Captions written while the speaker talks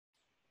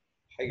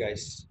Hi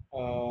guys.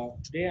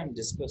 Today I'm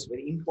discuss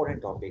very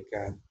important topic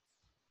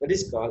that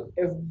is called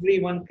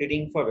everyone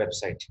creating for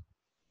website.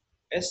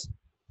 Yes.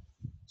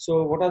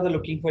 So what are the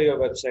looking for your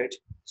website?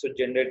 So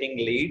generating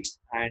leads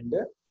and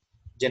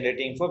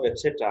generating for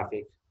website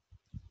traffic.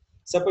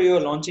 Suppose you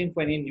are launching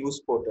for any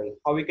news portal,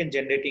 how we can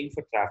generating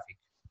for traffic.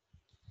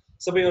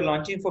 Suppose you are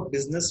launching for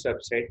business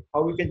website,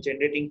 how we can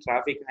generating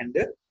traffic and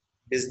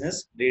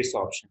business leads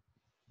option.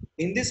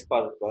 In this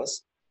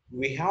purpose,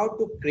 we have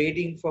to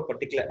creating for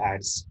particular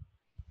ads.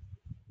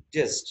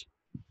 Just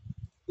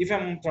if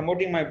I'm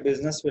promoting my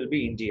business will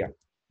be India.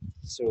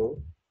 So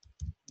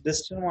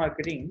digital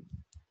marketing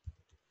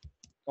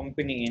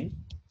company in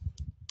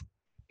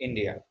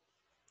India.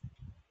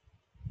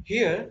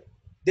 Here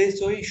they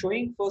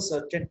showing for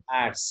certain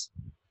ads.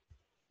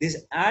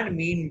 This ad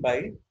mean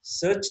by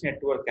search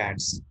network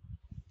ads.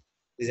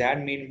 This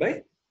ad mean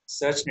by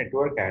search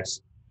network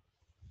ads.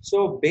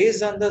 So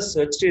based on the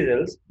search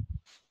results,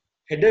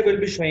 header will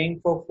be showing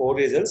for 4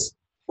 results,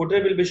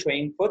 footer will be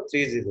showing for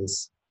 3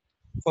 results.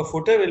 For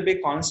footer will be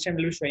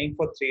constantly showing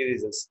for 3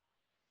 results.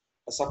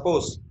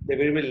 Suppose there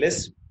will be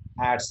less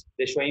ads,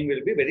 the showing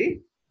will be very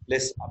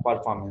less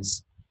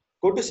performance.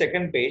 Go to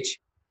second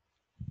page.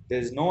 There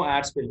is no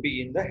ads will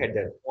be in the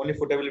header. Only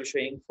footer will be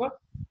showing for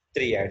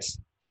 3 ads.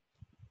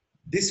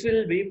 This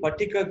will be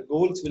particular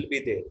goals will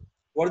be there.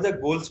 What the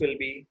goals will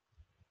be?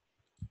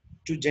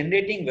 To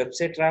generating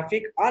website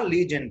traffic or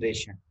lead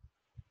generation.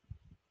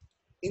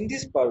 In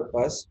this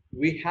purpose,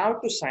 we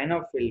have to sign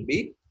up will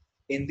be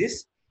in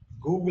this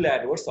Google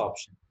AdWords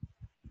option.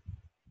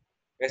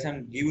 Guys,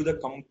 I'm give you the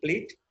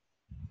complete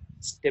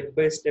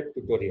step-by-step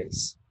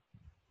tutorials.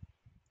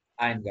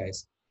 And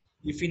guys,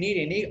 if you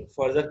need any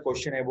further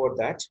question about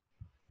that,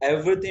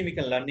 everything we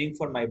can learning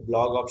for my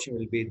blog option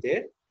will be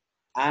there,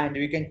 and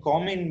you can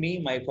comment me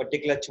my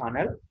particular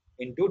channel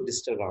into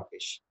Digital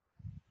Rakesh.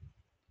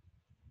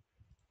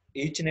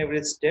 Each and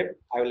every step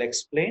I will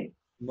explain.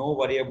 No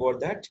worry about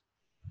that.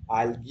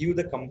 I'll give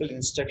the complete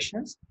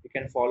instructions you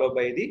can follow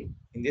by the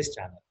in this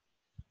channel.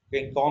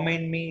 You can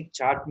comment me,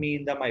 chat me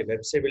in the my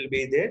website will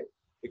be there.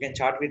 You can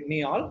chat with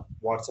me on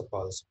WhatsApp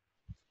also.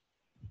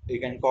 You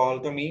can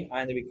call to me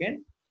and we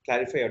can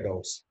clarify your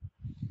doubts.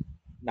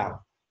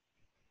 Now,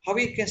 how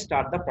we can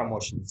start the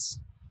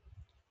promotions?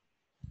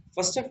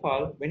 First of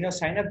all, when you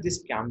sign up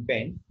this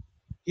campaign,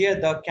 here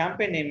the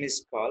campaign name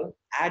is called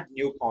Add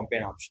New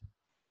Campaign option.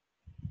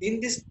 In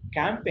this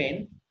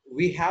campaign,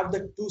 we have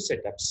the two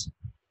setups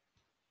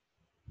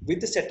with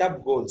the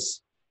setup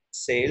goals: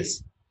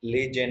 sales,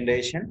 lead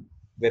generation,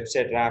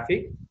 website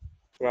traffic,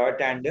 product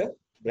and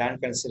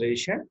brand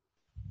consideration,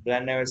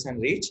 brand awareness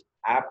and reach,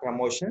 app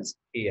promotions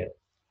here.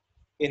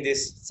 In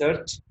this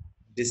search,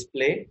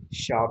 display,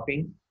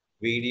 shopping,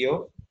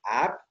 video,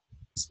 app,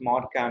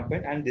 smart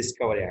campaign, and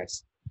discover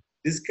ads.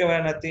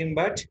 Discover nothing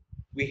but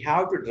we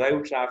have to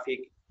drive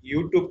traffic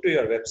YouTube to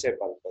your website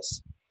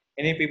purpose.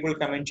 Any people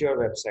come into your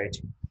website,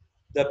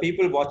 the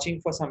people watching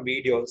for some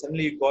video,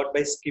 suddenly you got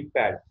by skip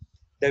ad.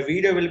 The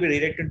video will be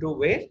redirected to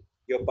where?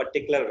 Your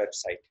particular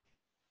website.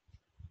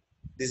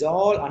 This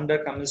all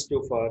under comes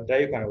to for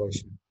drive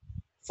conversion.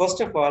 First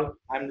of all,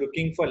 I'm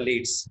looking for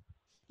leads.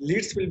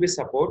 Leads will be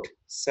support,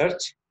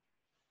 search,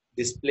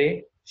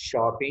 display,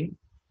 shopping,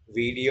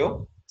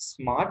 video,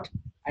 smart,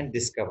 and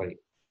discovery.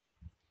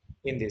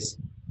 In this,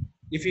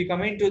 if you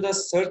come into the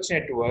search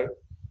network,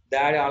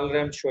 that already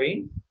I'm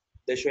showing,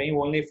 they're showing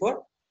only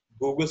for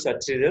Google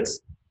search results.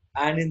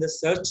 And in the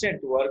search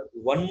network,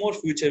 one more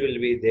feature will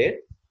be there.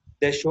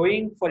 They're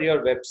showing for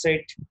your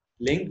website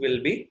link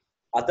will be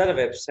other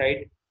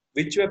website,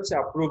 which website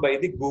approved by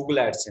the Google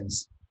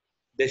AdSense.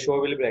 The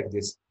show will be like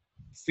this.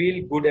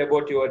 Feel good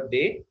about your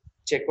day.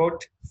 Check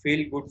out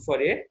Feel Good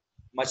for a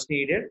much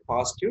needed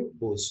positive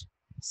boost.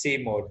 See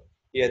mode.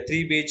 Here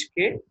 3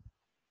 BHK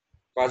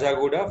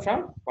Kajagoda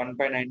from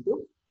 1.9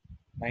 to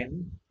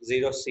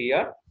 90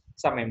 CR.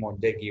 Some amount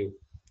they give.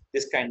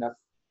 This kind of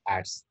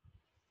ads.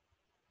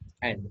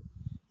 And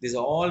these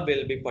all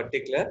will be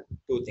particular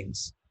two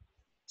things.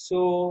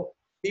 So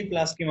people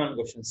asking one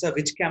question. So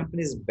which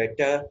company is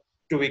better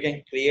to we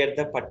can create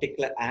the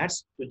particular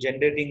ads to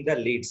generating the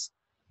leads?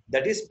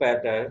 That is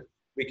better.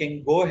 We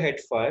can go ahead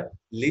for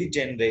lead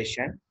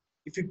generation.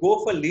 If you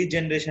go for lead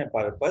generation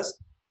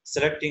purpose,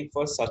 selecting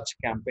for such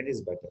campaign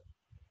is better.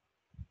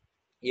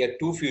 Here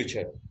two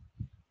future.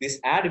 This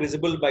ad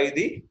visible by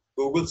the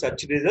Google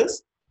search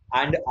results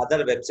and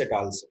other website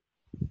also.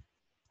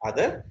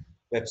 Other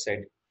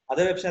website.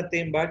 Other website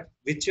thing, but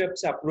which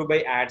website approved by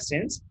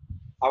AdSense,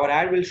 our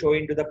ad will show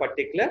into the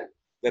particular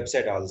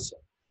website also.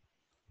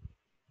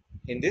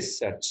 In this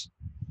search,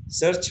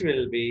 search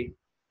will be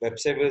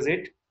website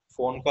visit,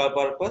 phone call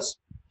purpose,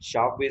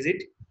 shop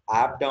visit,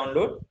 app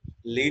download,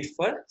 lead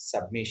for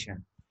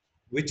submission.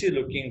 Which is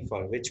looking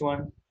for? Which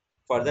one?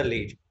 For the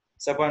lead.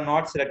 So we are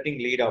not selecting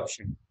lead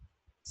option.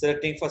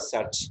 Selecting for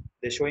search.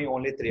 They're showing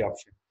only 3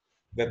 options.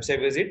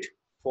 Website visit,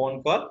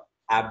 phone call,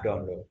 app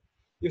download.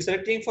 If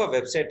selecting for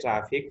website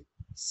traffic,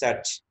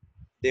 search.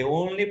 They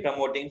only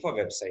promoting for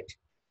website.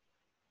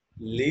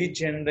 Lead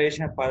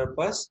generation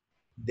purpose,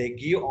 they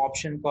give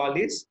option call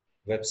is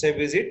website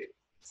visit,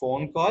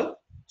 phone call,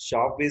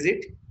 shop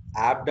visit,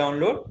 app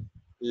download,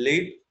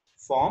 lead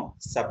form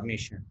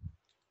submission.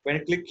 When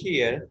you click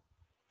here,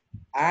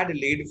 add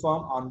lead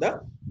form on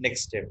the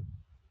next step.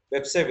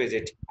 Website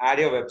visit, add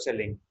your website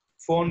link.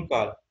 Phone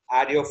call,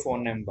 add your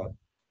phone number.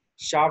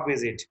 Shop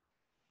visit,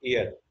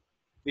 here.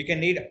 We can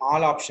need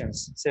all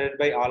options, select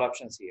by all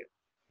options here.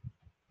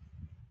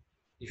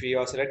 If you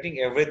are selecting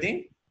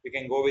everything, we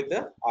can go with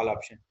the all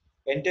option.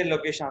 Enter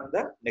location on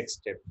the next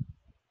step.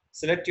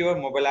 Select your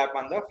mobile app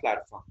on the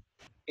platform.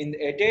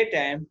 At a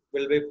time,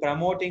 we'll be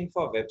promoting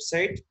for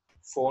website,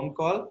 phone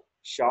call,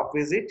 shop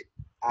visit,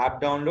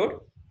 app download,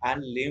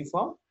 and link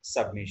form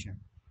submission.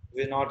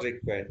 Will not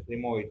require,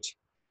 remove it.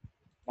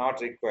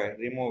 Not required,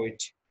 remove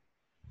it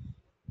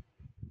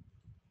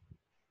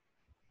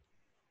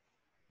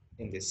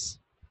in this.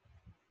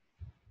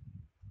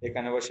 A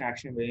conversion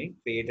action being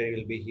created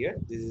will be here.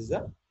 This is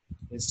the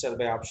install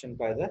by option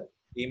by the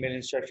email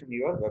instruction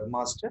your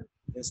webmaster.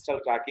 Install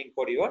tracking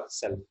code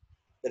yourself.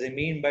 That is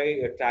mean by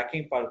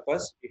tracking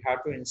purpose, you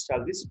have to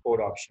install this code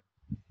option.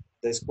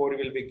 This code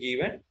will be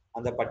given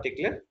on the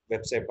particular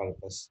website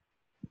purpose.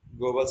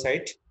 Global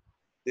site.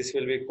 This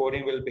will be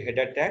coding will be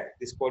header tag.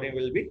 This coding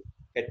will be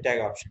head tag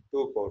option.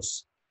 Two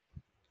codes.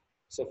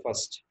 So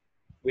first,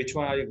 which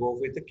one are you go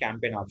with the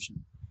campaign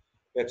option?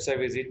 Website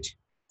visit,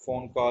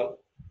 phone call,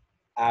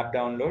 app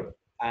download,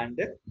 and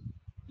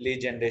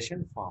lead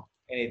generation form.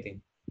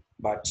 Anything.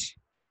 But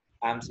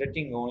I'm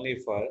selecting only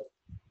for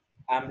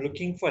I'm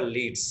looking for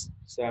leads.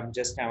 So I'm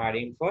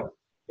adding for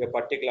a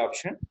particular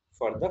option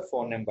for the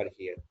phone number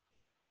here.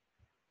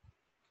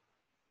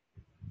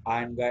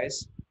 And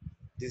guys,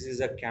 this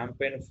is a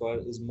campaign for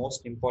is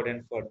most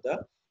important for the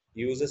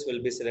users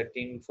will be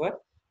selecting for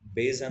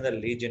based on the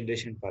lead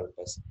generation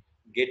purpose.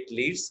 Get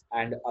leads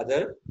and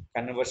other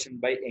conversion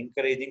by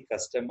encouraging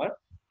customer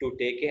to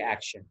take a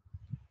action.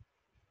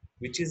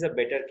 Which is a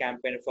better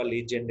campaign for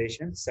lead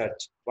generation?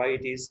 Search. Why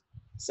it is?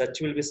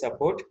 Search will be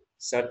support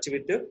search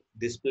with the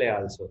display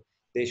also.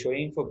 They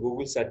showing for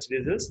Google search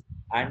results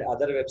and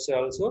other website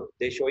also.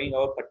 They showing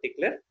our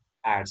particular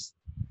ads.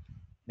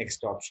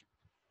 Next option.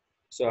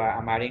 So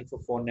I'm adding for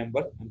phone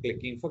number. I'm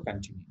clicking for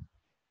continue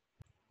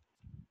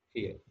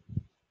here.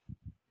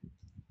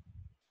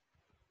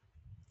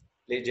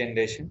 Lead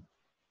generation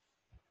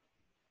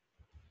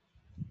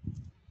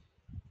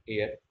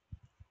here.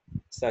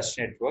 Search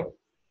network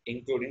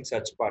including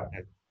search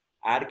partner.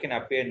 Ad can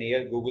appear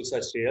near Google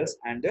search results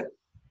and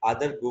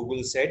other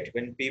Google set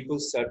when people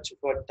search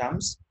for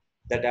terms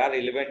that are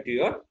relevant to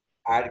your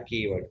ad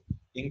keyword,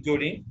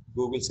 including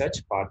Google search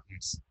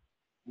partners.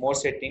 More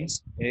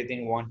settings,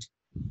 anything you want.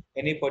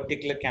 Any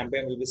particular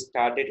campaign will be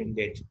started in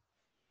date.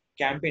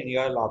 Campaign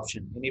URL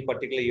option, any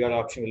particular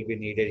URL option will be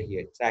needed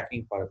here,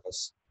 tracking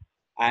purpose.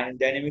 And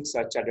dynamic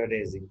search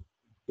advertising.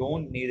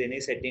 Don't need any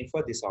setting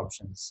for these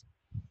options.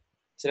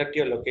 Select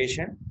your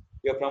location.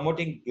 You're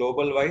promoting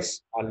global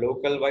wise or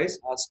local wise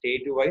or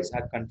state wise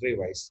or country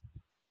wise.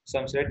 So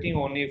I'm selecting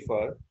only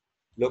for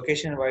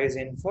location wise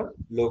in for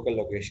local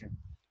location.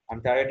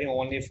 I'm targeting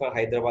only for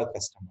Hyderabad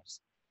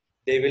customers.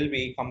 They will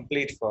be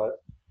complete for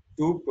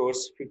 2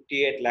 crores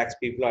 58 lakhs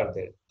people are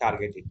there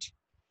targeted.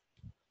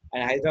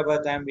 And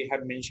Hyderabad time we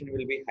have mentioned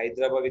will be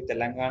Hyderabad with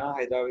Telangana,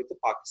 Hyderabad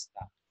with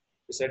Pakistan.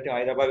 So select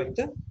Hyderabad with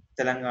the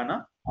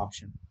Telangana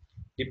option.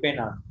 Depend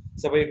on.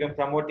 So you can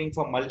promoting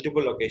for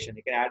multiple location.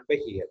 You can add by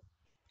here.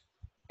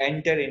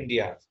 Enter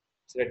India.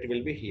 So that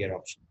will be here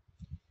option.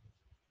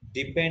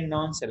 Depend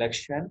on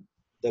selection,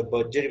 the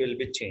budget will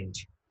be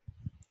changed.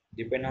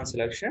 Depend on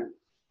selection,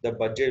 the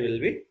budget will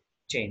be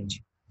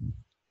changed.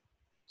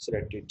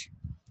 Select it.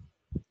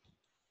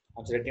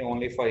 I'm selecting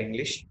only for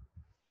English.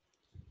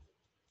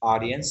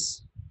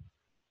 Audience.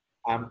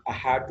 I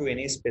have to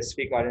any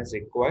specific audience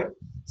required.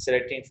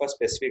 Selecting for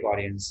specific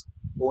audience.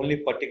 Only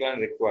particular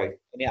required.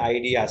 Any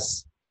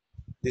ideas?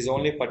 This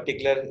only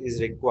particular is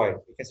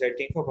required. You can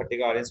selecting for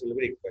particular audience will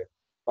be required.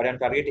 But I'm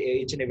targeting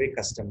each and every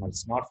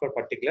customers, not for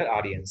particular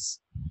audience.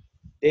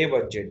 Day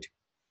budget.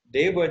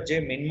 Day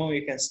budget minimum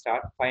you can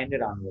start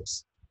 500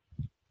 onwards.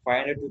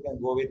 500 you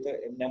can go with the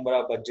number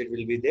of budget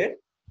will be there.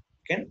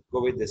 You can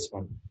go with this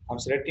one. I'm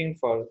selecting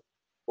for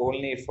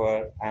only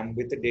for I'm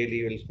with the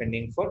daily will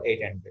spending for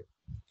 800.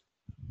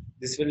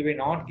 This will be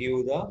not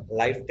give the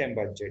lifetime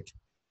budget.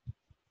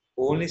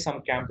 Only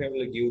some campaign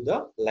will give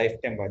the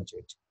lifetime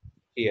budget.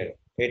 Here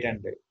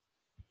 800.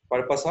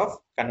 Purpose of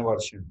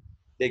conversion.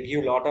 They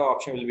give lot of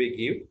option will be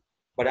give,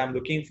 but I'm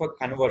looking for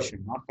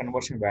conversion, not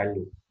conversion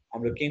value.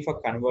 I'm looking for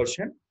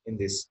conversion in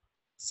this.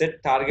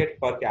 Set target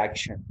per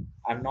action.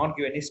 I'm not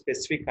giving any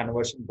specific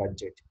conversion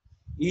budget.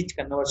 Each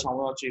conversion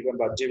how much you can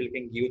budget we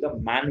can give the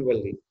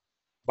manually,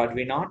 but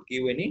we not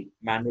give any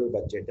manual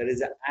budget. There is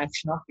an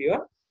action of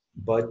your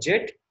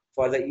budget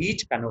for the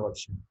each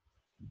conversion.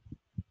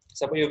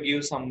 Suppose you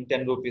give some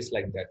 10 rupees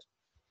like that.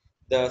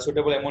 The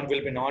suitable amount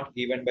will be not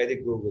given by the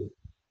Google.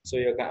 So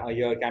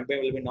your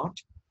campaign will be not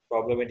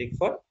problematic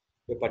for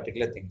the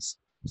particular things.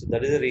 So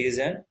that is the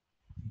reason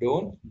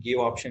don't give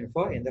option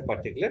for in the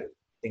particular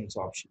things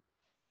option.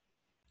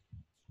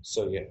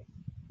 So yeah.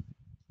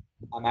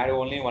 I'm adding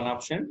only one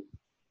option,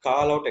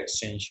 call out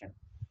extension.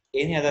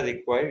 Any other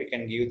required, we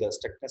can give the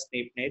structure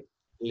snippet,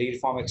 lead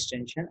form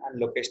extension, and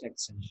location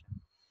extension.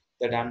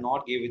 That I'm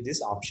not giving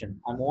this option.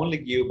 I'm only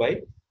give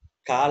by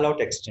call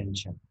out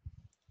extension.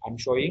 I'm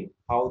showing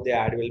how the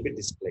ad will be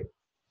displayed.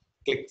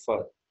 Click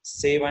for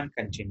save and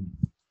continue.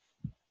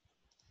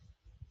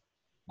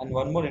 And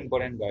one more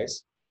important,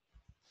 guys.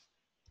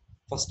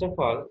 First of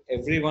all,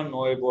 everyone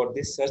know about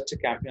this search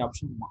campaign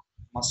option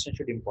must and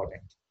should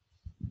important.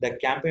 The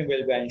campaign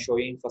will be I'm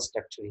showing for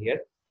structure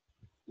here.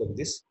 Look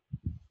this.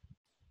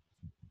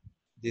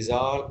 These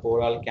are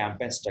overall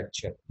campaign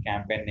structure,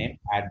 campaign name,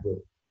 ad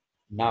group.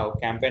 Now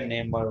campaign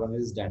name one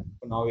is done.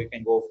 So now we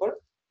can go for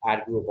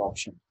ad group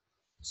option.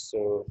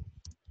 So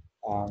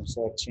I'm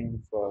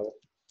searching for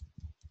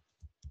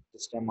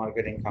digital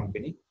marketing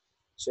company.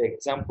 So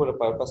example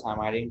purpose I'm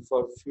adding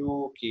for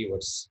few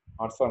keywords,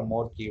 not for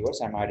more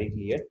keywords. I'm adding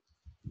here.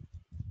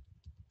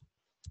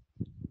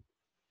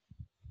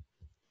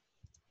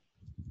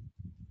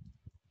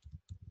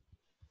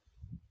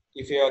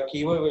 If your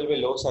keyword will be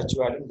low search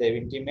volume, they will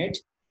intimate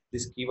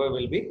this keyword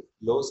will be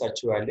low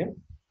search volume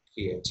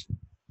keyword.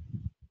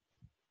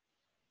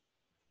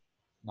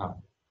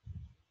 Now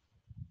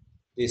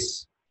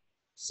this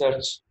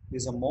search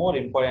is a more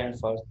important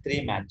for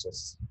three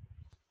matches.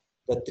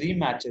 The three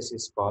matches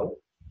is called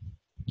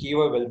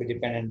keyword will be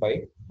dependent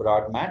by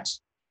broad match,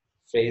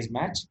 phrase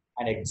match,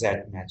 and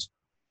exact match.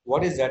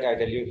 What is that? I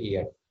tell you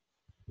here.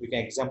 We can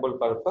example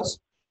purpose.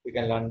 We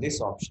can learn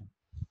this option.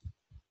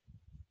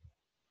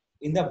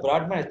 In the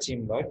broad match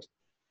keyword,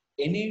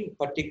 any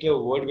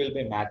particular word will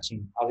be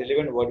matching, a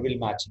relevant word will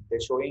matching.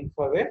 They're showing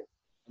for where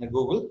in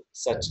Google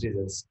search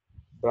results.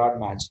 Broad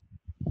match,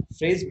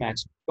 phrase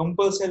match,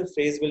 compulsory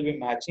phrase will be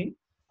matching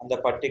on the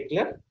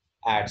particular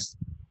ads.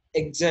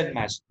 Exact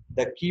match,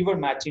 the keyword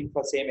matching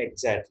for same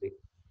exactly.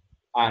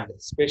 And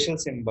special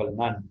symbol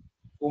none.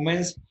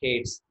 Women's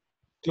hates,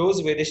 close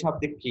variation of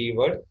the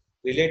keyword,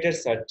 related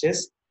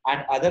searches,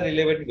 and other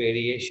relevant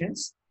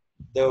variations.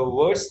 The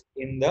words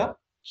in the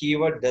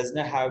keyword does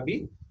not have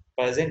be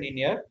present in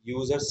your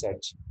user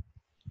search.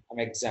 An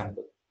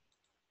example.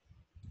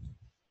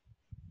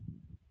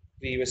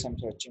 Previous I'm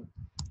searching.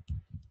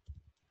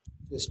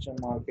 Digital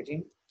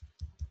marketing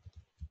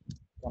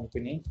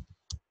company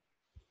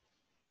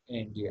in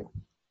India.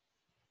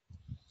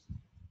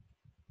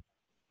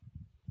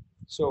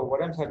 So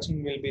what I'm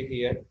searching will be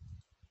here.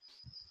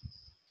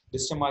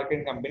 Digital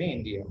marketing company in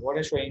India. What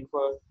is showing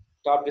for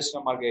top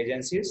digital marketing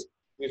agencies?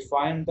 We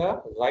find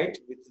the right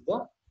with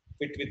the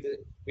fit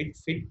with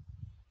fit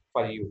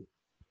for you.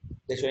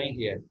 They're showing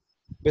here.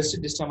 Best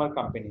digital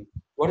company.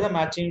 What are the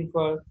matching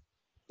for?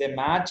 They're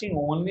matching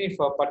only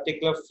for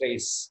particular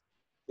phrase.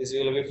 This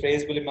will be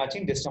phrase will be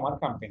matching digital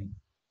company.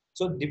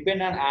 So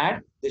depend on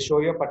ad, they show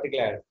you a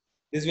particular ad.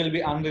 This will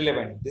be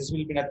unrelevant. This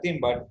will be nothing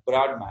but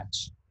broad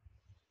match.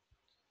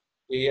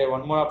 Here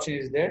one more option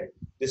is there.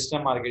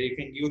 Digital market. You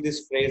can use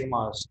this phrase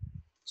mask.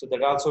 So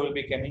that also will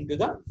be coming to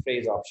the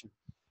phrase option.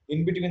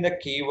 In between the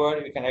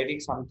keyword, we can writing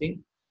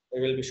something. It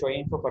will be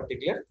showing for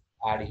particular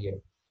ad here.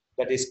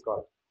 That is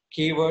called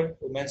keyword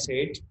women's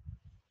hate.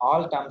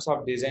 All terms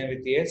of design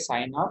with a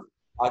sign of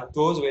or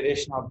close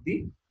variation of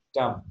the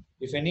term.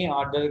 If any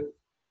other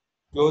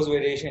close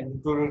variation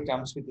included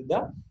terms with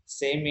the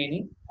same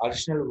meaning,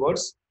 additional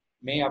words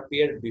may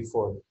appear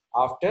before,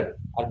 after,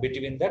 or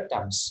between the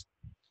terms.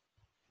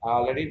 I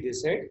already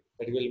decided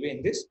that will be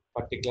in this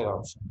particular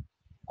option.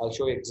 I'll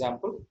show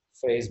example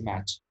phrase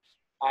match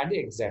and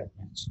exact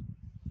match.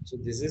 So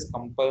this is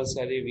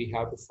compulsory. We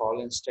have to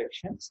follow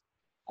instructions,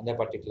 and the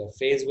particular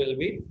phrase will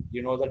be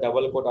the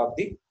double quote of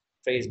the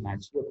phrase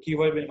match. Your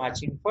keyword will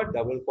matching for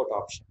double quote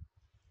option.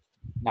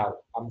 Now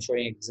I'm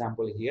showing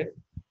example here.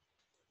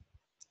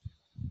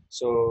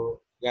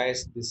 So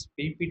guys, this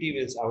PPT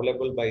is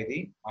available by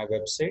the my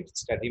website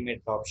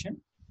StudyMate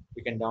option.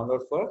 You can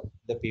download for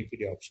the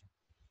PPT option.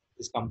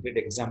 This complete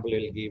example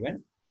will be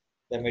given.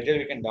 The material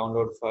we can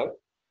download for.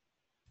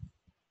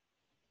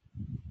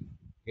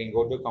 You can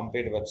go to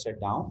complete website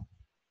down.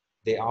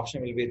 The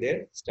option will be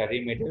there.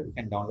 Study material you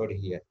can download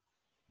here.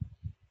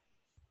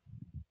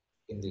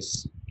 In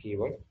this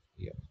keyword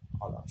here,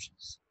 all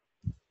options.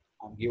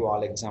 And give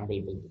all example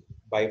will be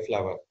buy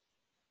flower.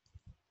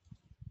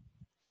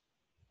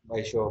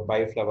 Buy show,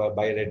 buy flower,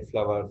 buy red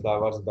flower,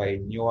 flowers, buy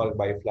New York,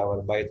 buy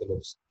flower, buy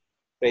tulips.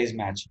 Phrase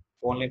match.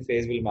 Only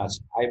phrase will match.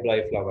 I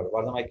buy flower.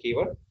 What is my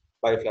keyword?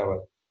 Buy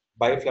flower.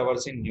 Buy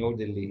flowers in New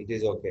Delhi. It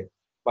is okay.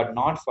 But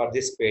not for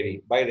this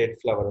query. Buy red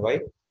flower. Why?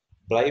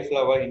 Buy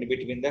flower in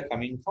between the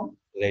coming from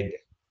red.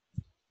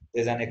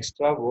 There's an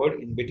extra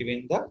word in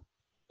between the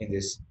in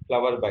this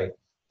flower by.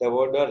 The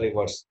word or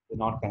reverse is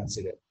not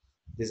considered.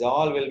 This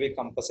all will be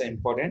compulsory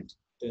important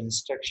to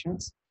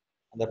instructions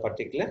and the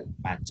particular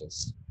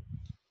matches.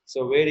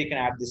 So where you can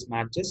add these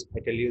matches, I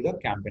tell you the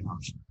campaign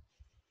option.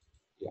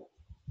 Yeah.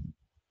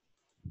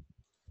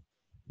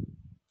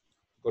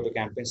 Go to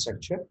campaign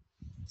structure,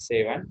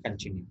 save and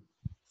continue.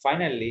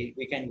 Finally,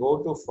 we can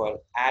go to for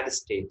add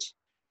stage.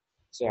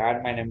 So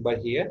add my number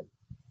here.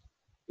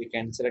 We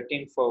can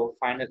selecting for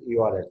final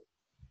URL.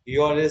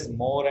 URL is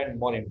more and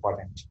more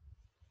important.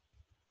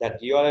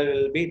 That URL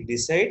will be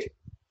decide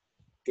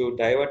to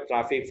divert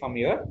traffic from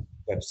your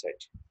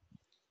website.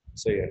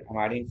 So here I'm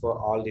adding for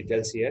all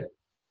details here.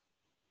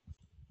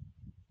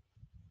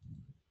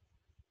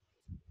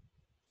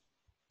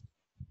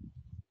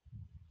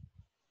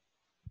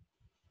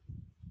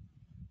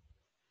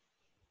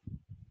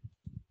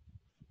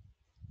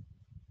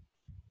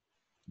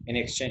 An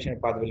extension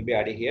path will be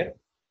added here.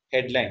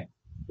 Headline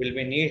will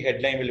be need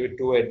headline will be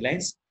two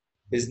headlines.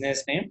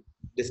 Business name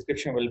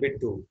description will be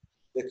two.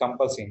 The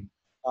compulsory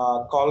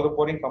call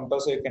reporting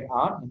compulsory you can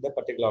add in the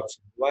particular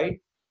option. Why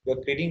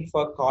you're creating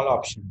for call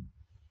option?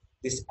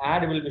 This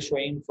ad will be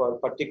showing for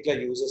particular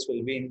users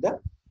will be in the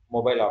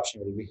mobile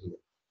option will be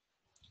here.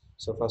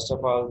 So first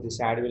of all,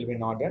 this ad will be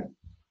not done.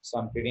 So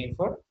I'm creating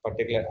for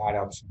particular ad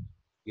option.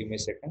 Give me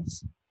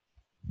seconds.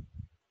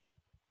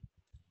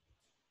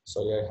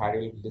 So your ad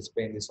will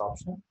display in this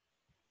option.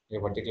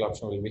 Your particular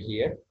option will be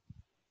here.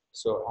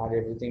 So add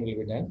everything will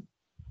be done.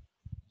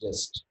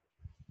 Just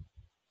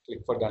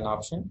click for done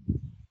option. You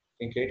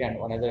can create and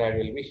another ad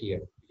will be here.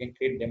 You can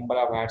create number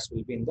of ads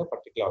will be in the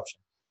particular option.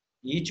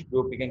 Each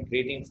group you can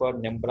creating for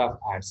number of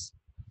ads.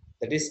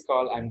 That is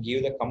called and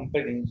give the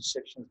complete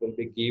instructions will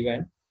be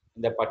given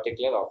in the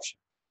particular option.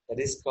 That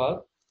is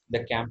called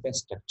the campaign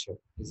structure.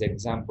 This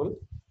example,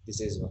 this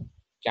is one.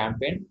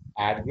 Campaign,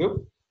 ad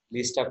group,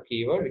 list of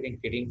keyword, we can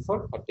creating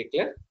for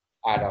particular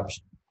ad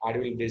option. Ad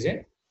will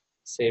design,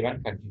 save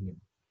and continue.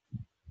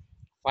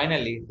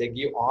 Finally, they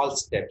give all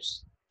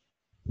steps.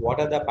 What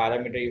are the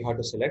parameters you have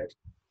to select?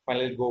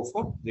 Finally, go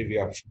for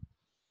review option.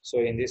 So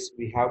in this,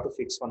 we have to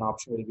fix one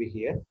option will be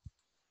here.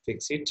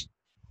 Fix it.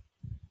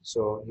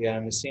 So here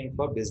I'm missing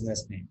for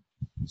business name.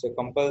 So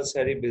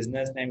compulsory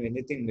business name,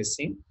 anything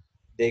missing,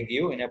 they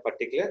give in a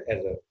particular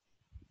error.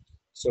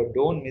 So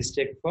don't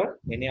mistake for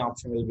any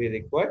option will be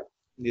required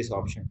in this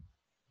option.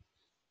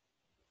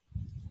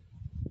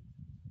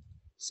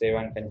 Save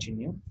and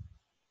continue.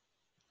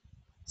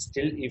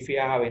 Still, if you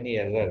have any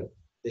error,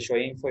 the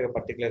showing for your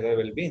particular error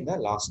will be in the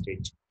last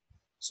stage.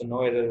 So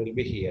no error will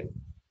be here.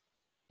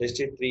 Let's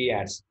say three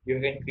ads. You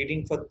can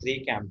creating for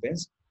three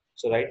campaigns.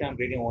 So right now I'm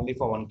creating only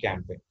for one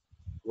campaign.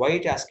 Why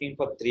it asking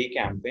for three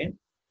campaign?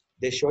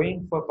 They're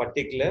showing for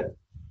particular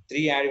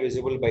three ad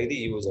visible by the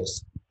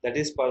users. That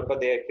is purpose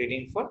they are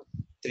creating for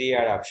three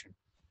ad option.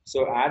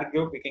 So ad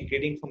group we can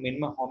creating for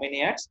minimum how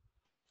many ads?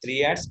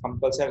 Three ads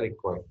compulsory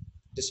required.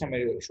 Just I'm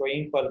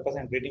showing purpose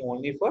and creating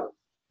only for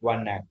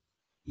one ad.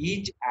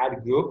 Each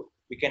ad group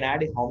we can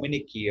add how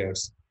many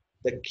keywords.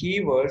 The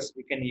keywords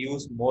we can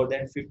use more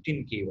than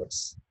 15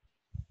 keywords.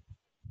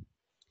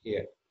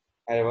 Here,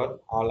 Hyderabad,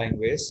 all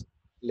language,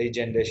 lead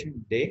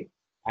generation, day,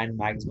 and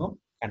maximum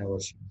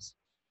conversions.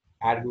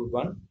 Ad group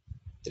 1,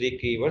 3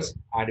 keywords,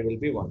 ad will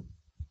be 1.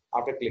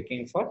 After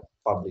clicking for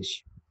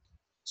publish.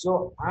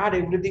 So ad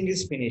everything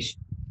is finished.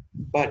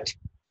 But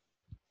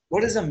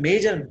what is the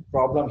major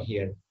problem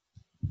here?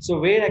 So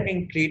where I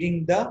can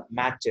creating the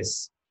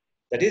matches.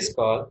 That is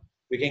called,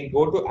 we can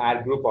go to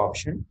ad group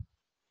option,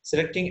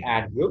 selecting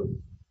ad group.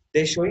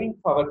 They're showing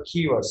our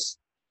keywords.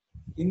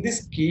 In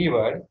this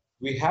keyword,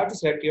 we have to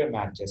select your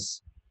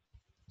matches.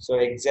 So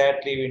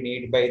exactly we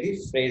need by the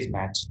phrase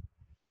match.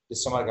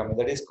 Customer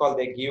company. That is called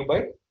they give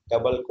by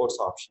double quotes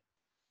option.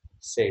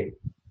 Save.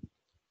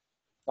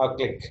 Now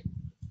click.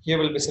 Here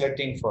we'll be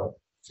selecting for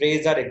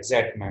phrase or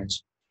exact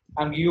match.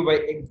 I'm give by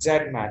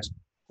exact match.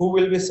 Who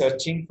will be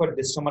searching for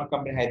customer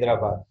company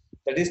Hyderabad?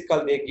 That is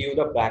called they give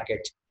the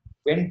bracket.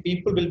 When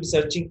people will be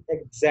searching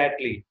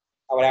exactly,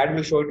 our ad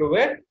will show it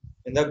where?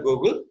 In the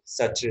Google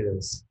search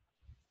results.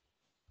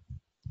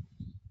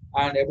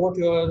 And about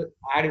your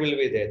ad will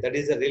be there. That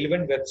is a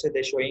relevant website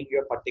they're showing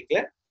your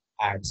particular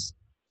ads.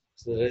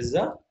 So there is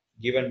a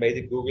given by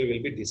the Google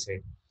will be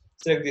decided.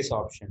 Select this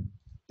option.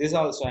 This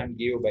also I'm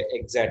give by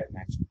exact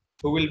match.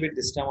 Who will be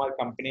customer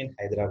company in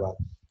Hyderabad?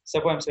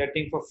 Suppose I'm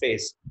selecting for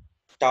phrase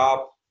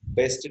top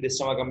best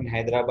customer company in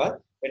Hyderabad.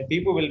 When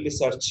people will be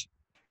search,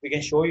 we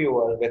can show you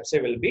our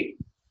website will be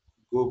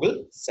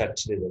Google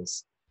search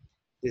results.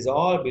 This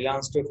all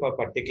belongs to a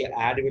particular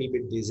ad will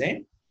be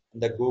designed in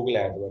the Google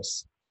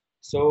AdWords.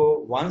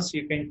 So once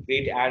you can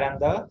create ad on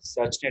the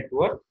search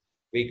network,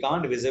 we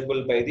can't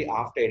visible by the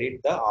after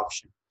edit the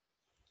option.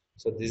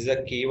 So this is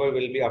a keyword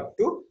will be up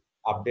to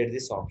update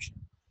this option.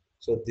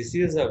 So this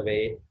is a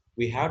way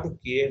we have to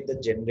create the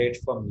generate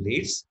from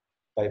leads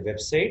by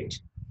website,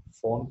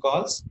 phone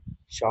calls,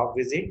 shop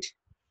visit,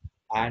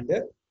 and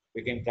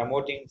we can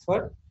promoting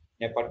for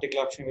a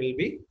particular option will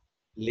be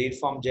lead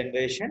form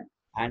generation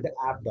and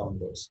app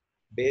downloads.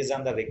 Based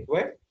on the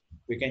required,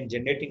 we can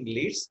generating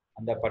leads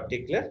on the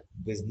particular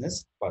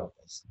business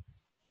purpose.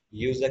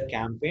 Use the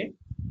campaign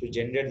to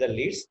generate the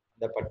leads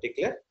on the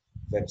particular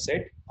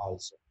website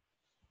also.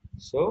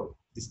 So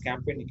this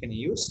campaign you can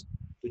use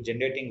to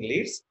generating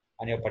leads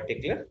on your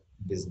particular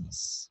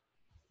business.